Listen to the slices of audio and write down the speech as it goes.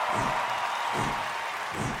You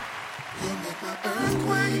make my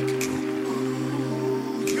earthquake.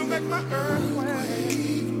 You make my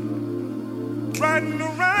earthquake. Riding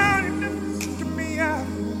around, you knocking me out.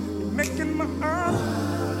 You're making my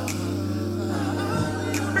earthquake.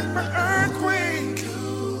 You make my earthquake.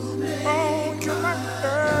 Oh, you make my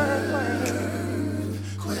earthquake.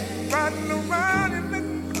 Riding around, you're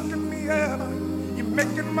knocking me out. You're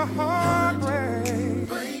making my heart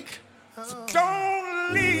break. So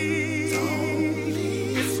don't leave.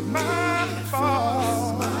 It's my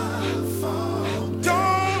fault.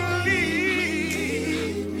 Don't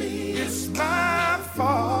leave me. It's my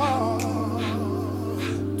fault.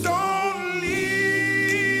 Don't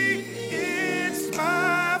leave. It's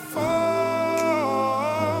my fault.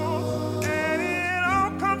 And it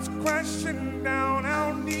all comes crashing down.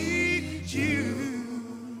 I'll need you.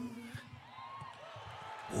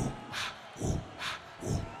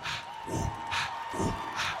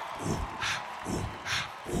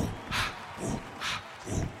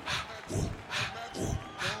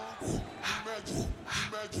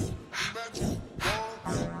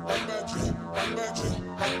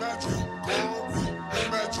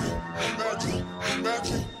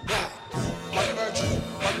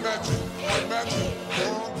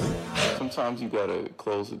 Sometimes you gotta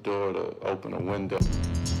close the door to open a window.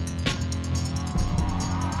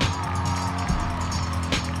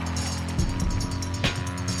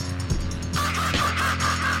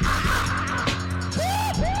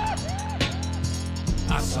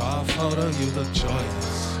 I saw a photo, you look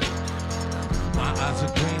joyous. My eyes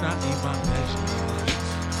are green, I need my measurements.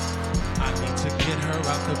 I need to get her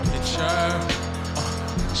out the picture.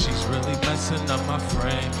 She's really messing up my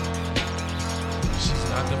frame. She's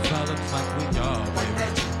not developed like we are, baby. Like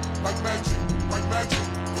magic, like magic, like magic.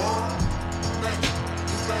 Magic,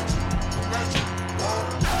 magic, magic.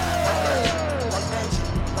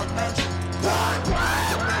 Like magic, like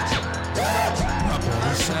magic. My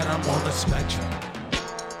boy said I'm on the spectrum.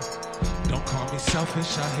 Don't call me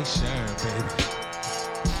selfish, I hate sharing, baby.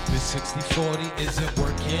 This 60-40 isn't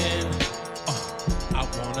working. I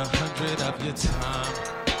want 100 of your time.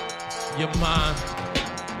 You're mine.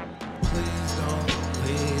 Please don't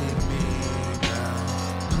leave me now.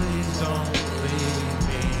 Please don't leave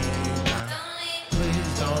me now.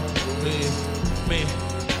 Please don't leave me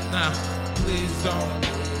now. Please don't.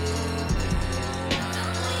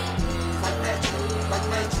 Like magic, like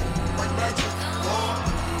magic, like magic.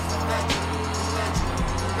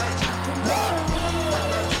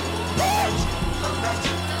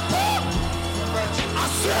 I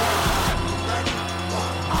said,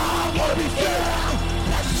 I wanna be fair.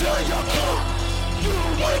 That's your call. You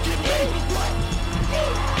wanna get me.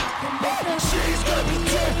 She's gonna be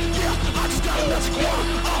dead. Yeah, I just gotta let you go.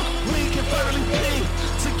 We can finally be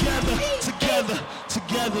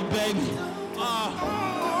together, baby.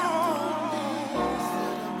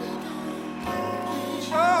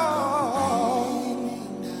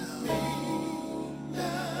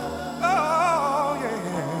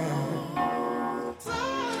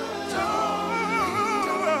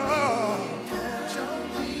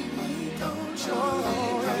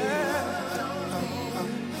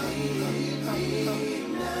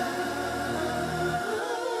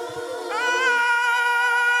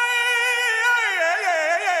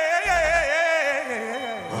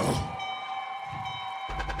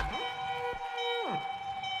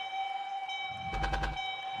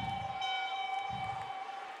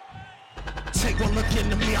 Take one look in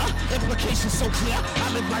the mirror, implications so clear.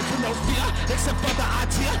 I live life with no fear, except for the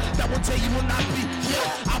idea that one day you will not be here.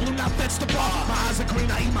 I will not fetch the bar. My eyes are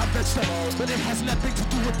green, I eat my vegetables, but it has nothing to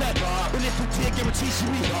do with that. But if it did, guarantees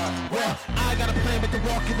you eat. Well, I got a plan with the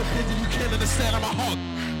walk in the opinion you can't understand on my heart.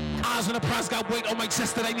 Eyes on the prize, got weight on my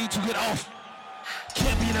chest that I need to get off.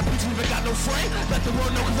 Can't be in a bitch, even got no frame. Let the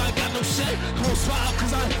world know cause I ain't got no shame. Close fire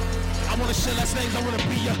cause I wanna share last names, I wanna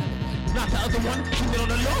be ya. Not the other one, keep it on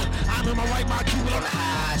the low. I'm in my right mind, keep it on the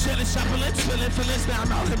high. Chillin', shopping, spillin' feelings, now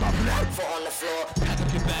I'm out in my blood. Foot on the floor, pack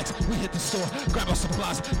up your bags, we hit the store. Grab our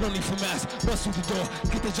supplies, no need for masks. Bust through the door,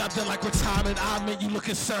 get the job done like retirement. I mean, you look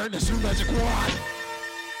concerned, it's your magic wand.